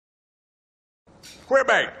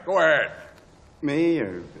Quebec, go ahead. Me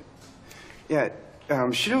or... Yeah,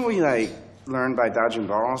 shouldn't we, like, learn by dodging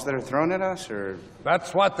balls that are thrown at us, or...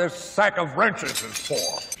 That's what this sack of wrenches is for.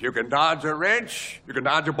 If you can dodge a wrench, you can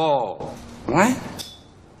dodge a ball. What?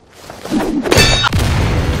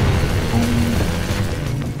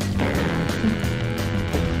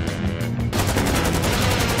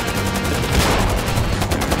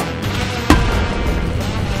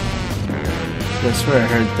 That's where I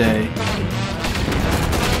heard they.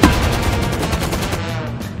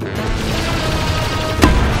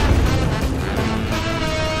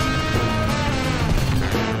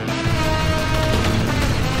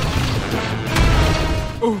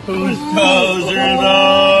 Whose toes are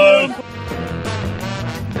those?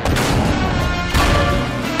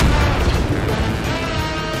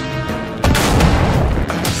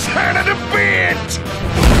 Son of a bitch!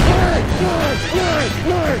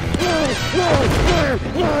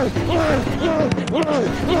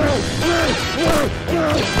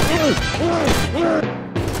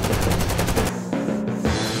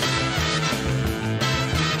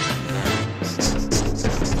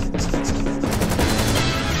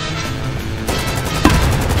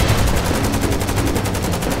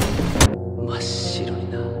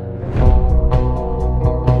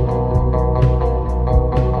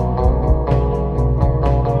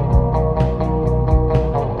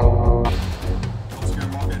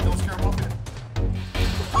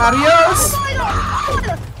 Adios!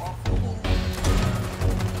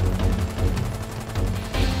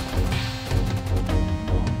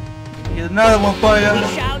 Get another one for you. We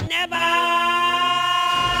shall never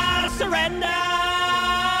surrender.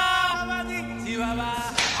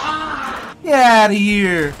 Get out of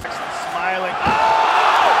here. Smiling.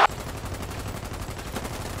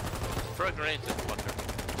 Throw a grenade to the water.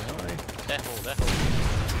 That hole.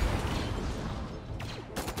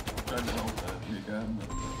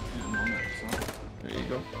 There you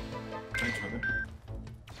go. Thanks, brother.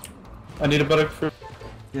 I need a medic for.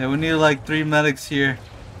 Yeah, we need like 3 medics here.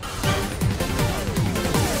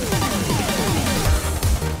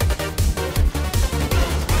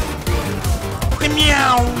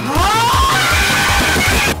 Meow.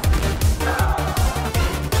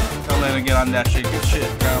 Don't let him get on that shit. Good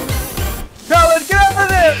shit, Colin. Colin, get over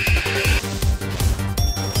there!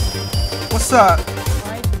 What's up?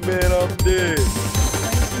 Man, I'm dead.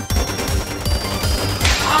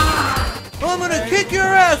 I'm gonna kick your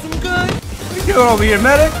ass, I'm good. What you doing over here,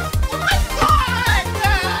 medic?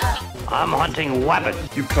 I'm hunting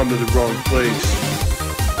weapons. You come to the wrong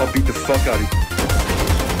place. I'll beat the fuck out of you.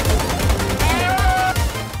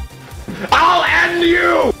 I'll end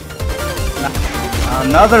you!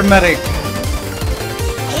 Another medic.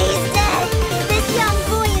 He's dead! This young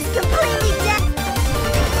boy is completely dead!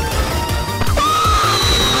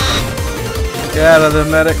 Get out of there,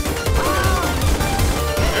 medic.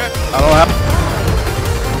 I don't have.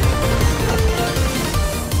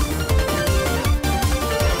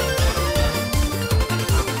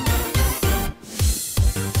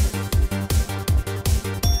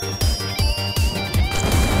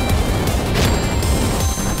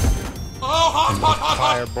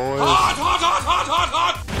 Fire, boys. Hot!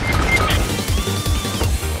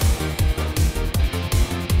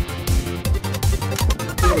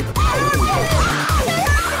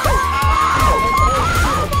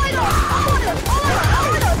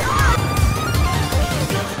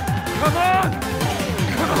 Come on!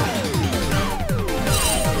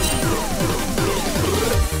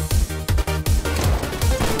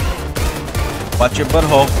 Watch your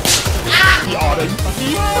butthole.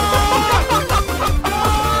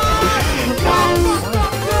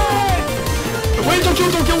 Wait, don't kill!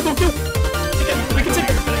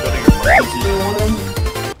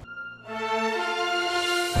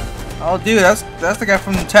 Oh, dude, that's the guy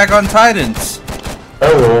from Attack on Titans.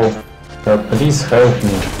 Hello, please help me.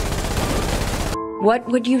 What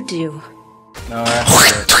would you do? No, that's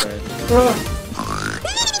right.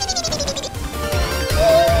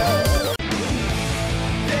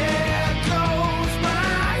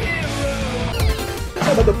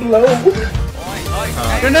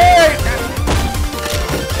 Grenade!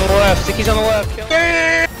 On the left, Sticky's on the left. Kill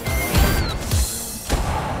him.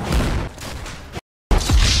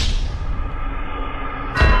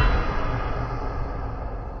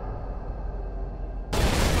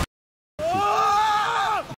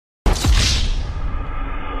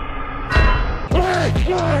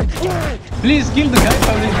 Please kill the guy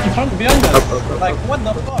in front behind us. Like, what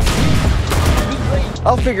the fuck?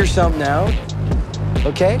 I'll figure something out.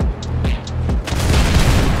 Okay?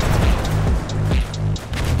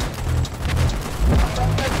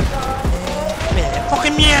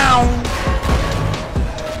 Fucking meow.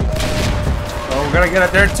 We're gonna get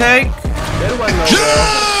at their tank.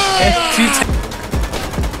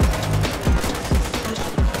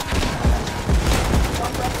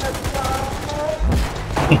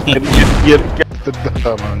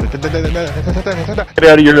 Get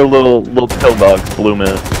out of your little pill box, blue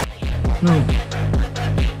man. No.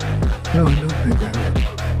 No, I don't think I will.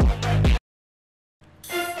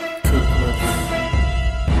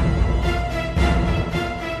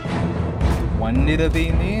 One little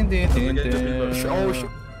bit.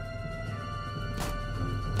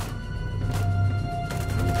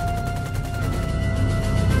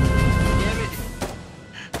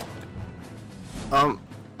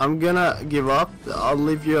 I'm gonna give up. I'll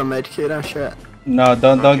leave you a medkit and shit. No,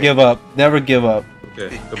 don't give up. Never give up.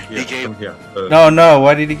 Okay, come here. No,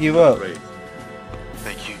 why did he give up?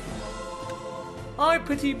 Thank you. Hi,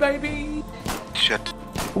 pretty baby. Shut.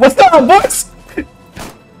 What's up, boys?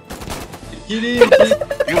 You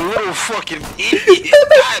little fucking idiot.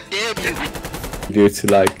 God damn you. Due to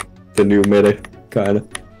like the new meta, kinda.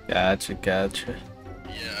 Gotcha. Yeah,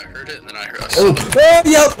 I heard it and then I heard us. Oh,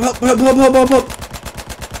 yep, help.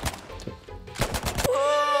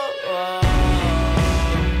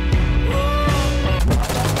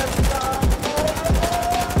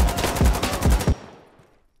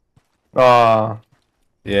 Aw.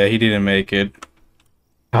 Yeah, he didn't make it.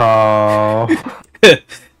 Oh.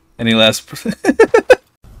 Any last?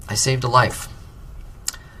 I saved a life.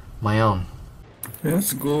 My own.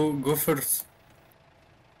 Yes, go first.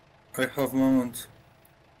 I have moment.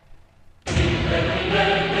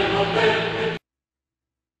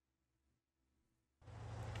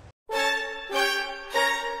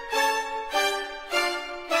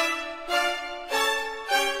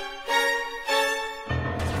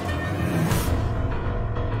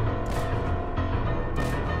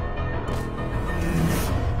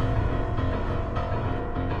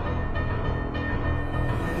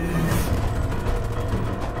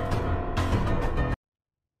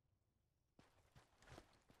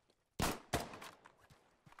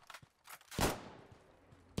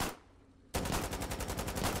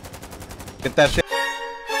 Get that shit.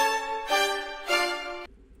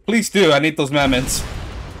 Please do. I need those mammoths.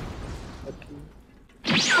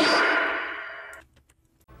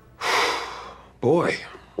 Boy,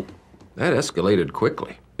 that escalated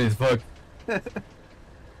quickly. Fuck.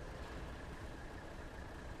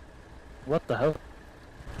 What the hell?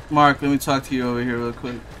 Mark, let me talk to you over here real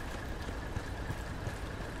quick.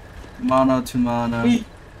 Mano to mano.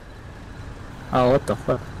 Oh, what the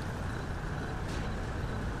fuck?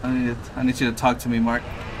 I need you to talk to me, Mark.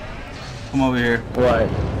 Come over here.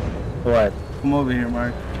 What? Come over here,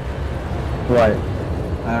 Mark. What?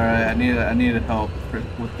 Alright, I need help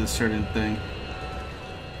with this certain thing.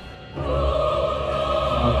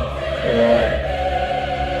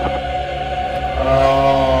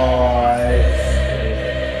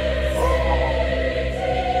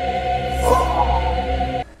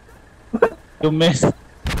 You missed.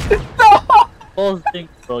 Whole thing,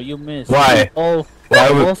 bro. You missed. Why? Whole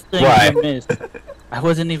thing you missed. I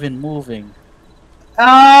wasn't even moving.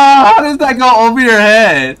 Ah, how does that go over your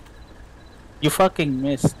head? You fucking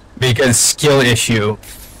missed. Because skill issue.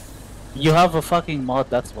 You have a fucking mod,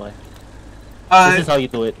 that's why. This is how you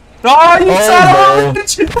do it. Oh, you son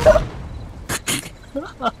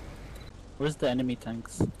of a Where's the enemy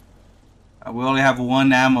tanks? We only have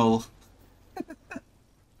one ammo.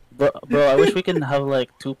 Bro, I wish we can have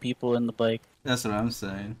like 2 people in the bike. That's what I'm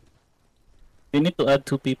saying. We need to add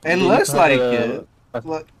 2 people. It looks like it.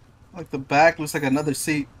 Look, like the back looks like another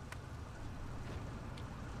seat.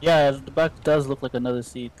 Yeah, the back does look like another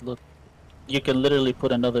seat. Look, you can literally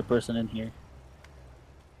put another person in here.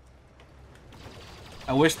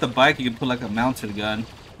 I wish the bike you could put like a mounted gun.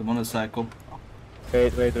 The motorcycle.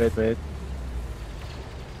 Wait.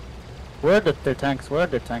 Where are their tanks? Where are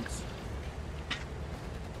their tanks?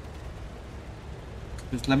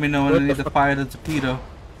 Just let me know when I need to fire the torpedo.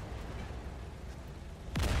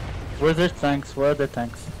 Where are their tanks? Where are their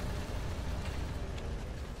tanks?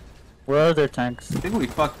 Where are their tanks? I think we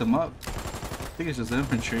fucked them up. I think it's just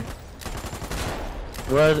infantry.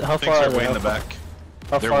 How far are they? Way in the back.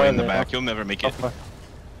 They're way in the back. You'll never make it.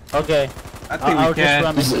 Okay. I think we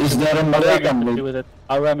can. Is that a American with it?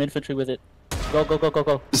 I'll ram infantry with it. Go.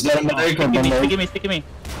 Is that American? Stick me.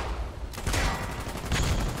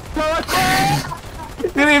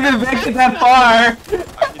 Didn't even make it that far.